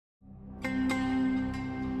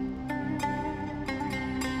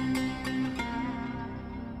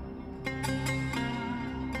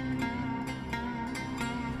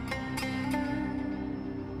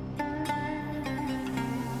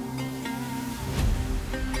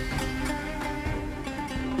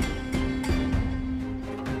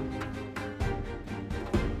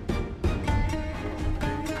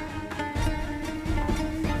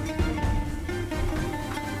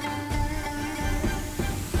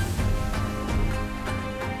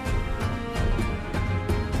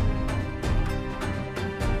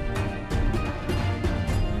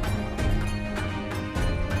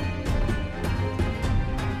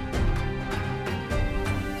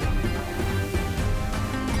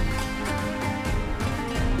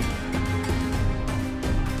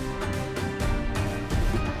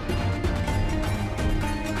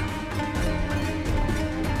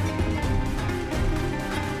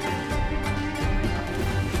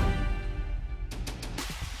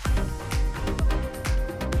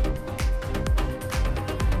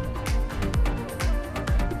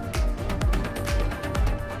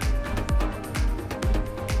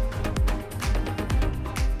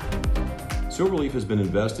Silverleaf has been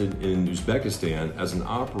invested in Uzbekistan as an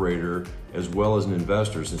operator as well as an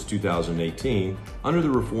investor since 2018 under the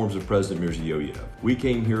reforms of President Mirziyoyev. We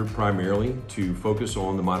came here primarily to focus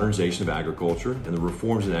on the modernization of agriculture and the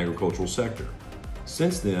reforms in the agricultural sector.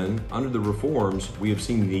 Since then, under the reforms, we have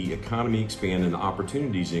seen the economy expand and the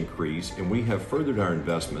opportunities increase, and we have furthered our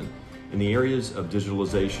investment in the areas of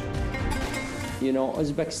digitalization. You know,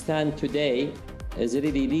 Uzbekistan today is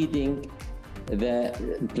really leading the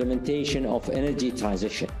implementation of energy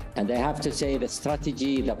transition. And I have to say the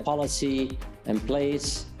strategy, the policy in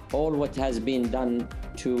place, all what has been done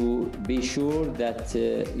to be sure that,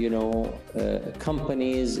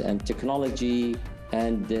 companies and technology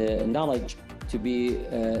and knowledge to be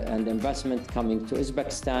and investment coming to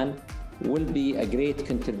Uzbekistan will be a great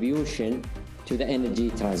contribution to the energy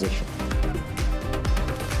transition.